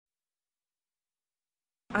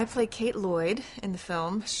I play Kate Lloyd in the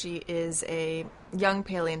film. She is a young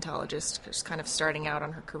paleontologist, just kind of starting out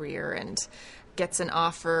on her career, and gets an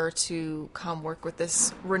offer to come work with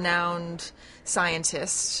this renowned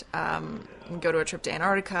scientist, and go to a trip to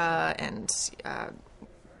Antarctica and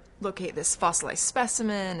locate this fossilized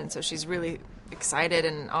specimen. And so she's really excited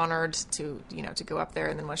and honored to go up there.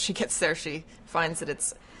 And then once she gets there, she finds that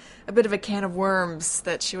it's a bit of a can of worms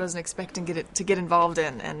that she wasn't expecting to get involved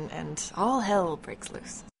in, and all hell breaks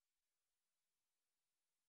loose.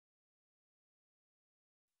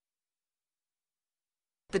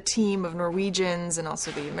 The team of Norwegians and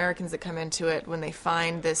also the Americans that come into it, when they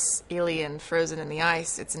find this alien frozen in the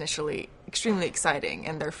ice, it's initially extremely exciting,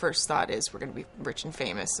 and their first thought is, we're going to be rich and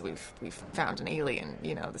famous. We've found an alien.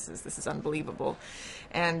 This is unbelievable.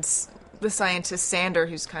 And the scientist Sander,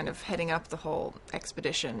 who's kind of heading up the whole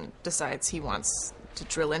expedition, decides he wants to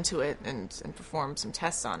drill into it and perform some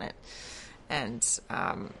tests on it. And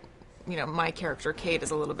my character Kate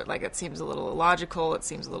is a little bit like, it seems a little illogical, it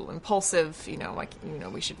seems a little impulsive,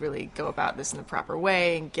 we should really go about this in the proper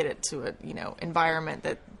way and get it to a, environment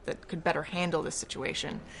that could better handle this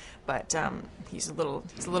situation. But he's a little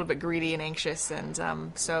bit greedy and anxious,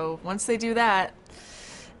 and so once they do that,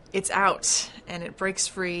 it's out and it breaks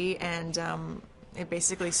free, and it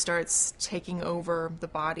basically starts taking over the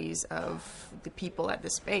bodies of the people at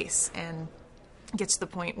this base, and gets to the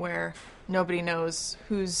point where nobody knows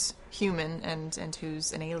who's human and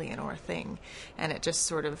who's an alien or a thing. And it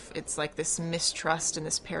just it's like this mistrust and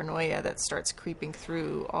this paranoia that starts creeping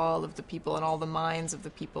through all of the people and all the minds of the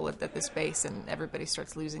people at this base, and everybody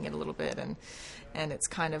starts losing it a little bit. And it's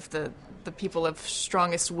kind of the people of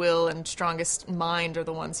strongest will and strongest mind are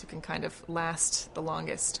the ones who can kind of last the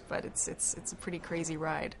longest. But it's a pretty crazy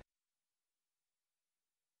ride.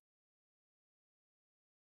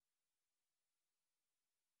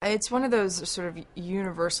 It's one of those sort of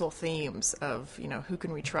universal themes of, who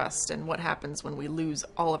can we trust, and what happens when we lose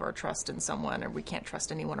all of our trust in someone, or we can't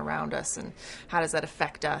trust anyone around us, and how does that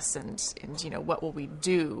affect us, and what will we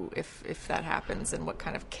do if that happens, and what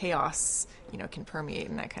kind of chaos, can permeate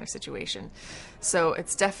in that kind of situation. So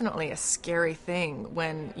it's definitely a scary thing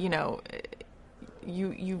when,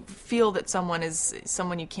 you feel that someone is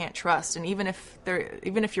someone you can't trust, and even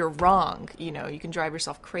if you're wrong, you can drive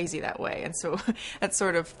yourself crazy that way. And so that's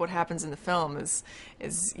sort of what happens in the film is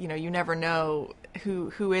you never know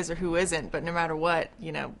who is or who isn't, but no matter what,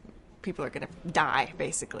 people are going to die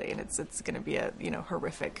basically, and it's going to be a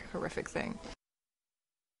horrific thing.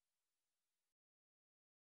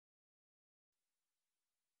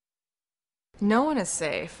 No one is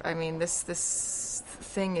safe. I mean, this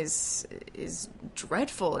thing is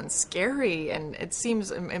dreadful and scary, and it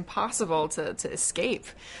seems impossible to escape.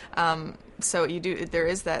 So there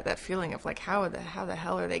is that feeling of like, how the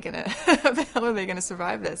hell are they gonna how the hell are they gonna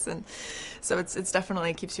survive this? And so it's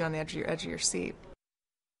definitely keeps you on the edge of your seat.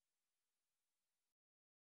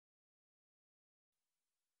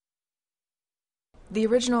 The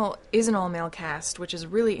original is an all-male cast, which is a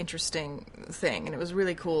really interesting thing, and it was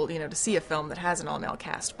really cool, to see a film that has an all-male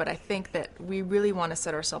cast. But I think that we really want to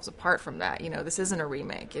set ourselves apart from that. This isn't a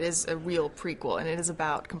remake; it is a real prequel, and it is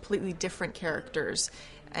about completely different characters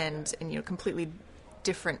and completely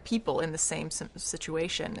different people in the same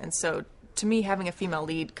situation. And so, to me, having a female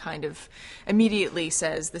lead kind of immediately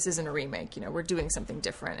says this isn't a remake. We're doing something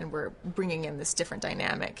different, and we're bringing in this different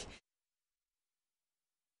dynamic.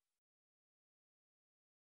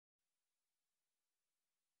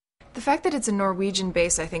 The fact that it's a Norwegian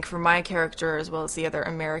base, I think, for my character as well as the other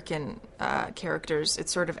American characters, it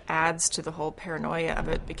sort of adds to the whole paranoia of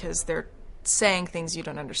it, because they're saying things you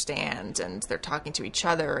don't understand, and they're talking to each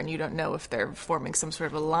other, and you don't know if they're forming some sort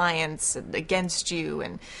of alliance against you,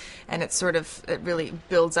 and it really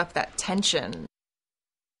builds up that tension.